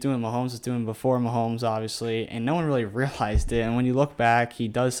ever. He was doing what Mahomes was doing before Mahomes, obviously, and no one really realized it. And when you look back, he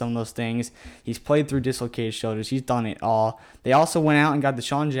does some of those things. He's played through dislocated shoulders. He's done it all. They also went out and got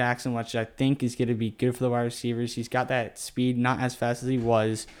Deshaun Jackson, which I think is going to be good for the wide receivers. He's got that speed, not as fast as he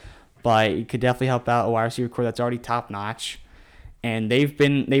was, but he could definitely help out a wide receiver core that's already top-notch. And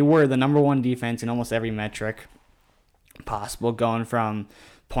they were the number 1 defense in almost every metric possible, going from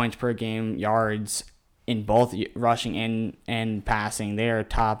points per game, yards, in both rushing and passing. They are a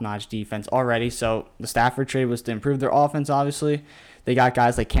top-notch defense already. So the Stafford trade was to improve their offense, obviously. They got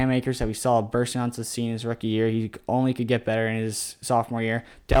guys like Cam Akers that we saw bursting onto the scene his rookie year. He only could get better in his sophomore year.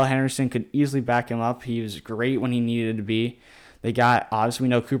 Dale Henderson could easily back him up. He was great when he needed to be. They got, obviously, we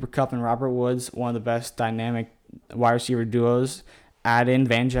know Cooper Kupp and Robert Woods, one of the best dynamic wide receiver duos. Add in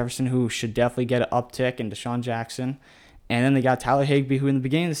Van Jefferson, who should definitely get an uptick, and Deshaun Jackson. And then they got Tyler Higbee, who in the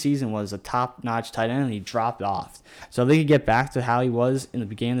beginning of the season was a top-notch tight end, and he dropped off. So if they could get back to how he was in the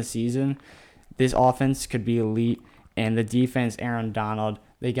beginning of the season, this offense could be elite. And the defense, Aaron Donald,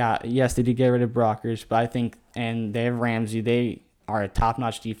 they did get rid of Brockers, but I think, and they have Ramsey, they are a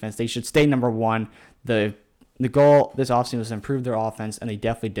top-notch defense. They should stay number 1. The goal this offseason was to improve their offense, and they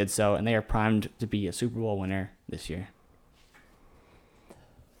definitely did so, and they are primed to be a Super Bowl winner this year.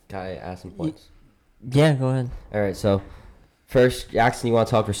 Can I add some points? Yeah, go ahead. All right, so first, Jackson, you want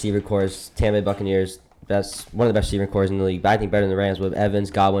to talk receiver cores. Tampa Bay Buccaneers, one of the best receiver cores in the league, but I think better than the Rams with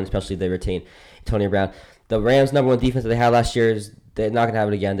Evans, Godwin, especially if they retain Antonio Brown. The Rams' number 1 defense that they had last year is they're not going to have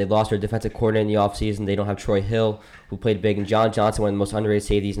it again. They lost their defensive coordinator in the offseason. They don't have Troy Hill, who played big, and John Johnson, one of the most underrated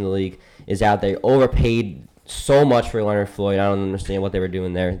safeties in the league, is out there. Overpaid so much for Leonard Floyd. I don't understand what they were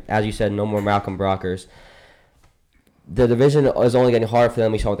doing there. As you said, no more Malcolm Brockers. The division is only getting harder for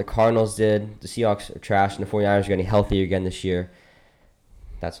them. We saw what the Cardinals did. The Seahawks are trash, and the 49ers are getting healthier again this year.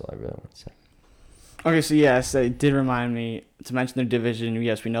 That's all I really want to say. Okay, so yes, it did remind me to mention their division.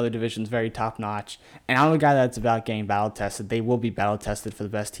 Yes, we know their division is very top-notch. And I'm a guy that's about getting battle-tested. They will be battle-tested for the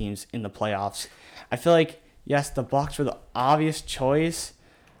best teams in the playoffs. I feel like, yes, the Bucs were the obvious choice,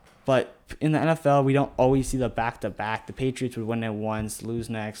 but in the NFL, we don't always see the back-to-back. The Patriots would win it once, lose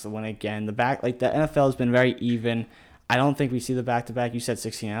next, win again. The NFL has been very even. I don't think we see the back-to-back. You said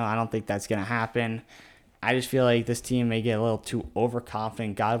 16-0. I don't think that's going to happen. I just feel like this team may get a little too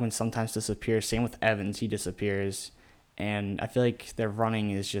overconfident. Godwin sometimes disappears. Same with Evans. He disappears. And I feel like their running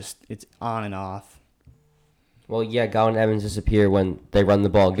is it's on and off. Well, yeah, Godwin and Evans disappear when they run the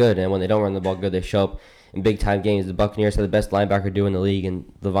ball good. And when they don't run the ball good, they show up in big-time games. The Buccaneers have the best linebacker duo in the league,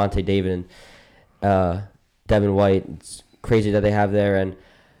 and Levante David and Devin White. It's crazy that they have there. And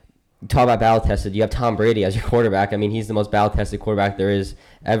talk about battle tested. You have Tom Brady as your quarterback. I mean, he's the most battle tested quarterback there is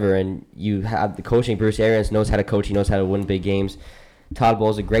ever. And you have the coaching. Bruce Arians knows how to coach. He knows how to win big games. Todd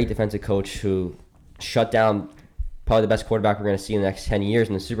Bowles, a great defensive coach who shut down probably the best quarterback we're going to see in the next 10 years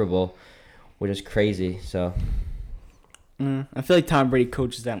in the Super Bowl, which is crazy. So I feel like Tom Brady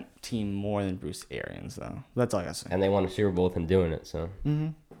coaches that team more than Bruce Arians, though. That's all I got to say. and they won a Super Bowl with him doing it. So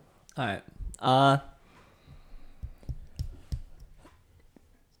All right.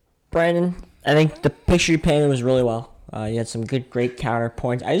 Brandon, I think the picture you painted was really well. You had some great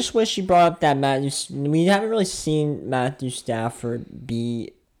counterpoints. I just wish you brought up that we haven't really seen Matthew Stafford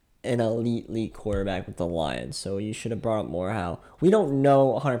be an elite quarterback with the Lions, so you should have brought up more how we don't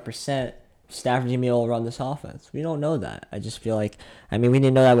know 100% Stafford's going to be able to run this offense. We don't know that. I just feel like, we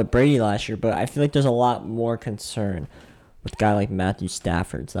didn't know that with Brady last year, but I feel like there's a lot more concern with a guy like Matthew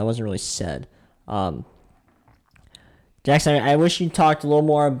Stafford, so that wasn't really said. Jackson, I wish you talked a little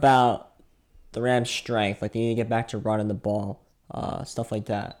more about the Rams' strength. Like, they need to get back to running the ball, stuff like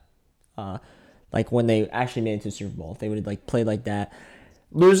that. Like, when they actually made it to the Super Bowl, if they would have, played like that.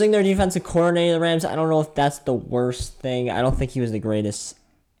 Losing their defensive coordinator, the Rams, I don't know if that's the worst thing. I don't think he was the greatest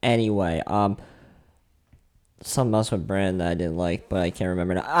anyway. Something else with Brand that I didn't like, but I can't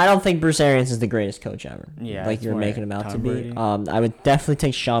remember now. I don't think Bruce Arians is the greatest coach ever. Yeah, like you're making him out to be. Brady. I would definitely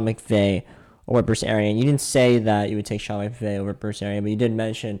take Sean McVay over Bruce Arians. You didn't say that you would take Sean McVay over Bruce Arians, but you did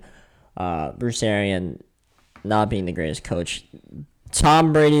mention Bruce Arians not being the greatest coach.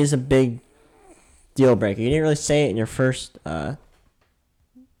 Tom Brady is a big deal breaker. You didn't really say it in your first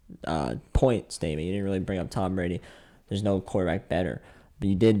point statement. You didn't really bring up Tom Brady. There's no quarterback better. But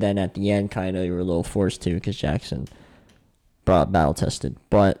you did then at the end, kind of. You were a little forced to because Jackson brought up battle tested.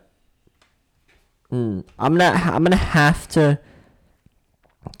 But I'm gonna have to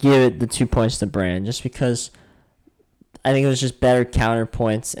give it the 2 points to Brand just because I think it was just better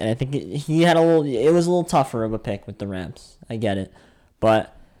counterpoints, and I think it was a little tougher of a pick with the Rams. I get it,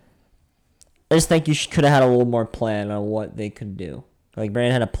 but I just think you could have had a little more plan on what they could do. Like,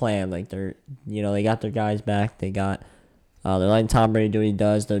 Brand had a plan. Like, they got their guys back. They're letting Tom Brady do what he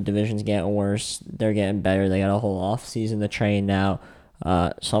does. The division's getting worse. They're getting better. They got a whole offseason to train now. So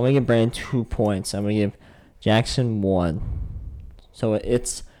I'm going to give Brand 2 points. I'm going to give Jackson 1. So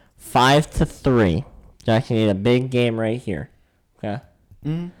it's 5-3. Jackson need a big game right here. Okay?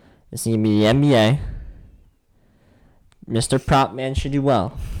 Mm-hmm. This is going to be the NBA. Mr. Prop Man should do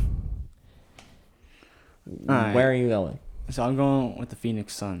well. All right. Where are you going? So I'm going with the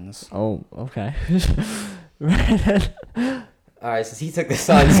Phoenix Suns. Oh, okay. all right, since he took the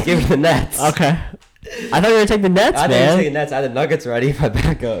Suns, give me the Nets. Okay. I thought you were going to take the Nets, I man. didn't take the Nets. I had the Nuggets ready. My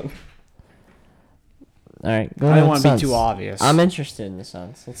backup. All right, go I ahead. don't want to be Suns. too obvious. I'm interested in the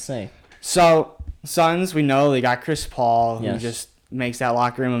Suns. Let's see. So, Suns, we know they got Chris Paul, who Yes. just makes that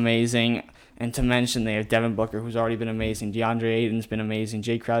locker room amazing. And to mention, they have Devin Booker, who's already been amazing. DeAndre Ayton's been amazing.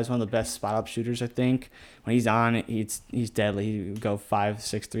 Jay Crowder's one of the best spot-up shooters, I think. When he's on it, he's deadly. He would go 5,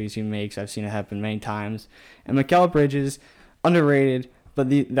 6 threes he makes. I've seen it happen many times. And Mikal Bridges, underrated, but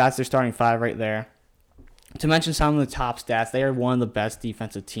that's their starting five right there. To mention some of the top stats, they are one of the best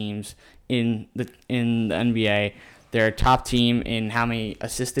defensive teams in the NBA. They're a top team in how many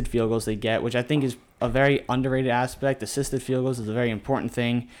assisted field goals they get, which I think is a very underrated aspect. Assisted field goals is a very important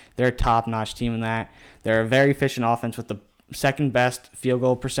thing. They're a top-notch team in that. They're a very efficient offense with the second best field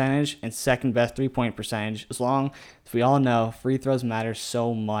goal percentage and second best three-point percentage. As we all know, free throws matter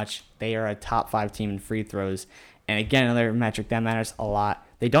so much. They are a top 5 team in free throws. And again, another metric that matters a lot.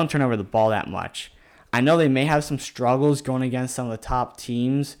 They don't turn over the ball that much. I know they may have some struggles going against some of the top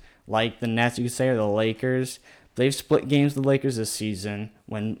teams, like the Nets, you could say, or the Lakers. They've split games with the Lakers this season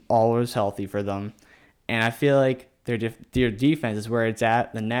when all was healthy for them. And I feel like their defense is where it's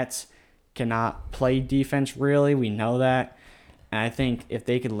at. The Nets cannot play defense, really. We know that. And I think if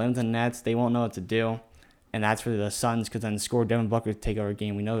they could limit the Nets, they won't know what to do. And that's where the Suns could then score Devin Booker to take over a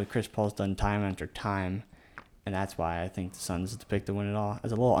game. We know that Chris Paul's done time after time. And that's why I think the Suns is the pick to win it all.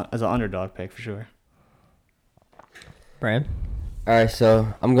 As an underdog pick, for sure. Brad? All right,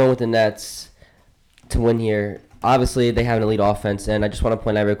 so I'm going with the Nets to win here. Obviously, they have an elite offense, and I just want to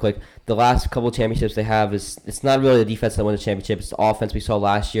point out real quick, the last couple of championships they have it's not really the defense that won the championship. It's the offense we saw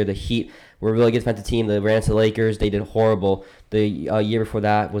last year. The Heat were a really good defensive team. They ran into the Lakers. They did horrible. The year before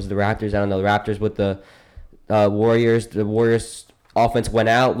that was the Raptors. I don't know, the Raptors with the Warriors. The Warriors offense went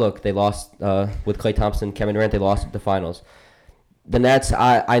out. Look, they lost with Klay Thompson, Kevin Durant. They lost the finals. The Nets,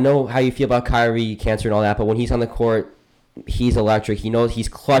 I know how you feel about Kyrie, cancer, and all that, but when he's on the court, he's electric. He's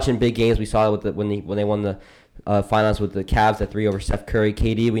clutch in big games. We saw it when they won the finals with the Cavs at 3 over Steph Curry,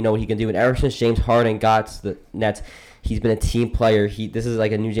 KD. We know what he can do. And ever since James Harden got to the Nets, He's been a team player. This is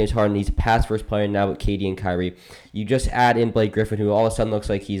like a new James Harden. He's a pass first player now with KD and Kyrie. You just add in Blake Griffin, who all of a sudden looks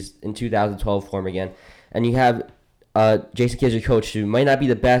like he's in 2012 form again, and you have Jason Kidd, your coach, who might not be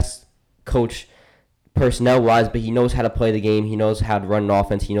the best coach personnel wise, but he knows how to play the game. He knows how to run an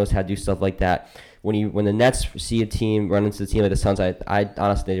offense. He knows how to do stuff like that. When the Nets see a team run into the team like the Suns, I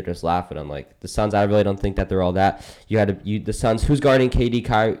honestly think they're just laughing. I'm like, the Suns, I really don't think that they're all that. The Suns, who's guarding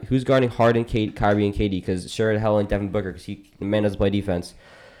KD, who's guarding Harden, Kyrie, and KD? Because sure the hell ain't Devin Booker, because the man doesn't play defense.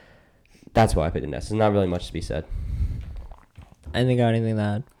 That's why I picked the Nets. There's not really much to be said. Anything got anything to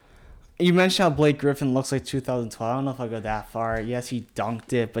add? You mentioned how Blake Griffin looks like 2012. I don't know if I go that far. Yes, he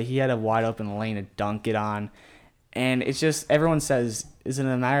dunked it, but he had a wide open lane to dunk it on. And it's just, everyone says, is it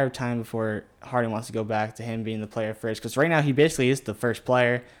a matter of time before Harden wants to go back to him being the player first? Because right now he basically is the first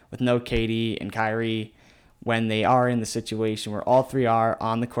player with no KD and Kyrie when they are in the situation where all three are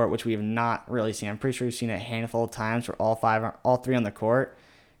on the court, which we have not really seen. I'm pretty sure we've seen it a handful of times where all three on the court.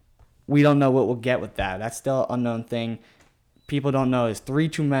 We don't know what we'll get with that. That's still an unknown thing. People don't know, is 3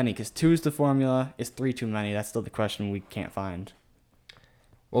 too many? Because 2 is the formula. Is 3 too many? That's still the question we can't find.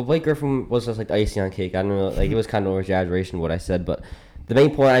 Well, Blake Griffin was just like the icing on cake. I don't know, like it was kind of over-exaggeration what I said, but the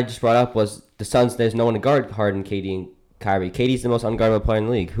main point I just brought up was the Suns. There's no one to guard Harden, KD, and Kyrie. KD's the most unguardable player in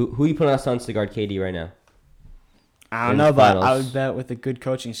the league. Who you put on the Suns to guard KD right now? I don't know, but I would bet with a good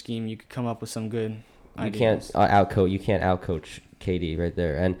coaching scheme, you could come up with some good ideas. You can't outcoach KD right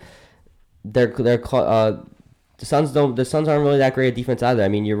there, and the Suns aren't really that great at defense either. I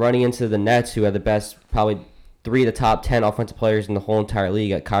mean, you're running into the Nets, who are the best, probably 3 of the top 10 offensive players in the whole entire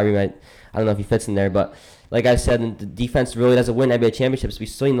league. Kyrie I don't know if he fits in there, but like I said, the defense really doesn't win NBA championships. We've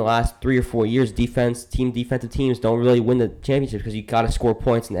seen the last 3 or 4 years, defensive teams don't really win the championship because you got to score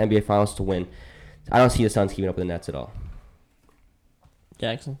points in the NBA Finals to win. I don't see the Suns keeping up with the Nets at all.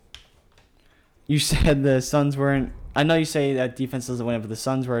 Jackson? You said the Suns weren't. I know you say that defense doesn't win, but the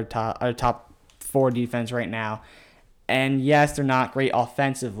Suns were a top 4 defense right now. And yes, they're not great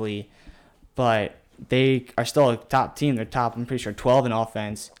offensively, but they are still a top team. They're top, I'm pretty sure, 12 in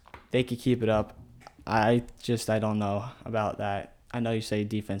offense. They could keep it up. I don't know about that. I know you say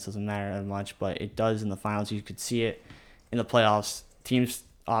defense doesn't matter that much, but it does in the finals. You could see it in the playoffs. Teams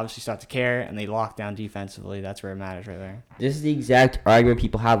obviously start to care, and they lock down defensively. That's where it matters right there. This is the exact argument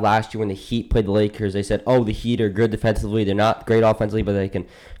people had last year when the Heat played the Lakers. They said, oh, the Heat are good defensively. They're not great offensively, but they can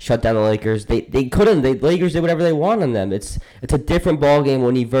shut down the Lakers. They couldn't. The Lakers did whatever they want on them. It's a different ballgame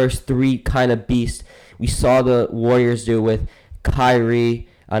when you verse 3 kind of beasts. We saw the Warriors do with Curry,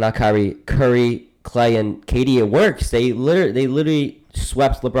 Clay, and KD. It works. They literally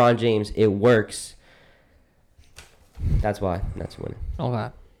swept LeBron James. It works. That's why. That's winning. Okay.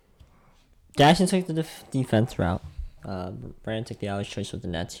 Jackson took the defense route. Brandon took the obvious choice with the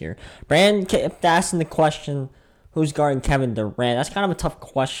Nets here. Brandon kept asking the question, who's guarding Kevin Durant? That's kind of a tough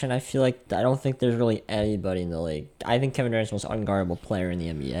question. I don't think there's really anybody in the league. I think Kevin Durant's the most unguardable player in the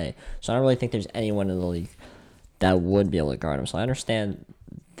NBA. So I don't really think there's anyone in the league that would be able to guard him. So I understand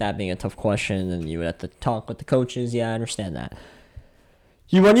that being a tough question, and you would have to talk with the coaches. Yeah, I understand that.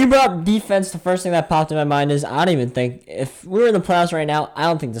 When you brought up defense, the first thing that popped in my mind is I don't even think, if we were in the playoffs right now, I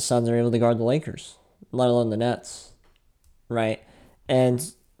don't think the Suns are able to guard the Lakers, let alone the Nets, right?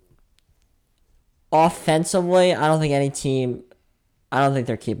 And offensively, I don't think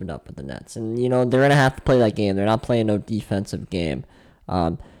they're keeping up with the Nets. And, they're going to have to play that game. They're not playing no defensive game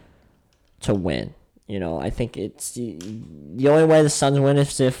to win. I think it's the only way the Suns win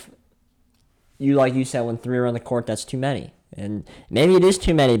is if like you said, when 3 are on the court, that's too many. And maybe it is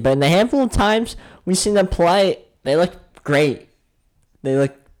too many, but in the handful of times we've seen them play, they look great. They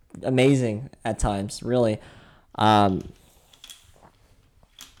look amazing at times, really. Therefore,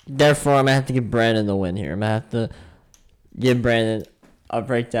 I'm going to have to give Brandon the win here. I'm going to have to give Brandon a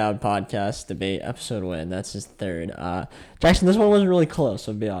breakdown podcast debate episode win. That's his 3rd. Jackson, this one was really close,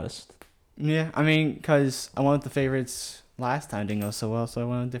 so be honest. Yeah, I mean, because I went with the favorites last time, didn't go so well, so I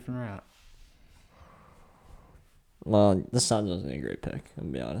went a different route. Well, the Suns wasn't a great pick, I'll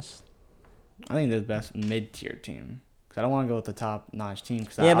be honest. I think they're the best mid-tier team. Because I don't want to go with the top-notch team,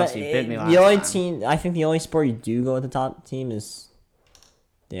 because that obviously bit me last time. I think the only sport you do go with the top team is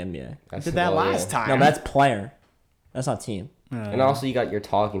the NBA. I did that last time. No, that's player. That's not team. And also, you got your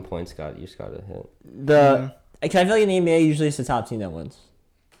talking points, Scott. You just got to hit. I feel like in the NBA, usually it's the top team that wins.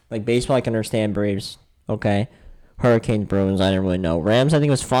 Like baseball, I can understand Braves. Okay. Hurricanes, Bruins, I didn't really know. Rams, I think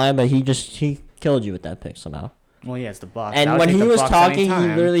was fine, but he killed you with that pick somehow. Well, yeah, it's the Bucks. And when he was talking, he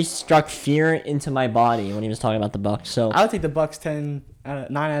literally struck fear into my body when he was talking about the Bucks. So I would take the Bucks 9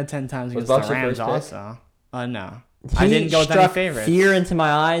 out of 10 times against the Rams also. No. I didn't go with any favorites. Fear into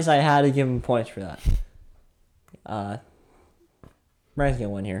my eyes. I had to give him points for that. Brandon's gonna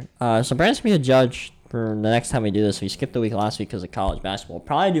win here. So Brandon's gonna be a judge for the next time we do this. We skipped a week last week because of college basketball.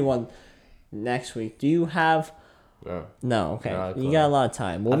 Probably do one next week. Do you have? No. No. Okay. No, You got a lot of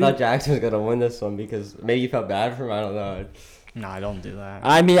time. I thought Jackson was gonna win this one because maybe you felt bad for him. I don't know. No, I don't do that.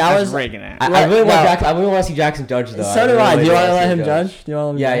 I mean, I That's was rigging it. I really want No. Jackson. I really want to see Jackson judge though. So do I. Do you want to let him see judge? Do you want to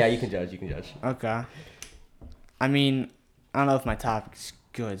let him Yeah, judge? yeah. You can judge. You can judge. Okay. I mean, I don't know if my topic's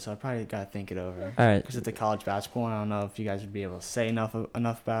good, so I probably gotta think it over. All right. Because it's the college basketball, and I don't know if you guys would be able to say enough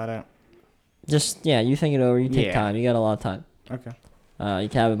about it. Just you think it over. You take Yeah. time. You got a lot of time. Okay. You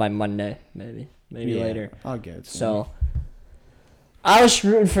can have it by Monday, maybe Yeah, later. I'll get it. So, I was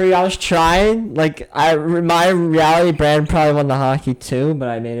rooting for you. I was trying. My reality brand probably won the hockey too, but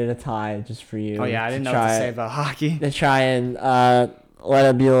I made it a tie just for you. Oh yeah, I didn't know what to say about hockey. To try and let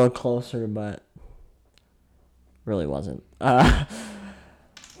it be a little closer, but really wasn't.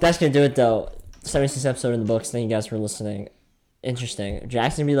 That's gonna do it though. 76th episode in the books. Thank you guys for listening. Interesting.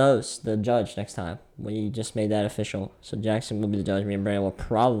 Jackson will be the host, the judge next time. We just made that official. So Jackson will be the judge. Me and Brandon will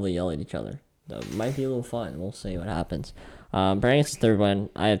probably yell at each other. That might be a little fun. We'll see what happens. Brandon's the third one.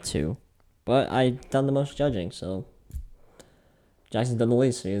 I have 2. But I've done the most judging, so Jackson's done the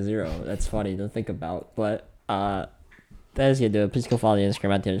least, so he has 0. That's funny to think about. But that is going to do it. Please go follow the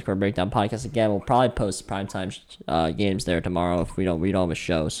Instagram at the _ breakdown podcast. Again, we'll probably post primetime games there tomorrow if we don't have a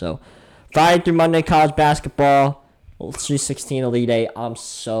show. So Friday through Monday, college basketball. Sweet 16 Elite 8. I'm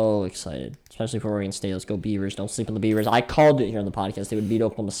so excited, especially for Oregon State. Let's go Beavers. Don't sleep on the Beavers. I called it here on the podcast. They would beat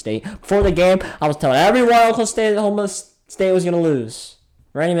Oklahoma State. Before the game, I was telling everyone Oklahoma State was going to lose.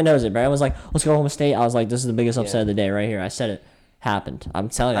 Brandon even knows it. Brandon was like, let's go Oklahoma State. I was like, this is the biggest upset of the day right here. I said it. Happened. I'm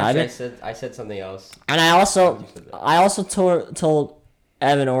telling you. Actually, I said something else. And I also told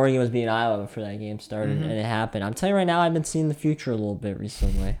Evan Oregon was beating Iowa before that game started, and it happened. I'm telling you right now, I've been seeing the future a little bit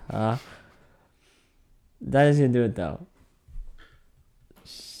recently. That is going to do it, though.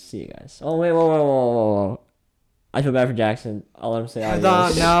 See you guys. Oh, wait, whoa. I feel bad for Jackson. I'll let him say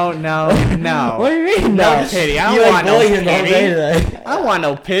adios. No. What do you mean, No no? pity. I don't want no pity. I I don't want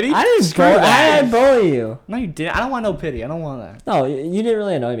no pity. didn't bully you. No, you didn't. I don't want no pity. I don't want that. No, you didn't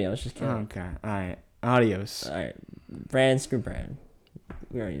really annoy me. I was just kidding. Okay. All right. Adios. All right. Brand, screw Brand.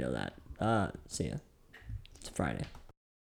 We already know that. See ya. It's Friday.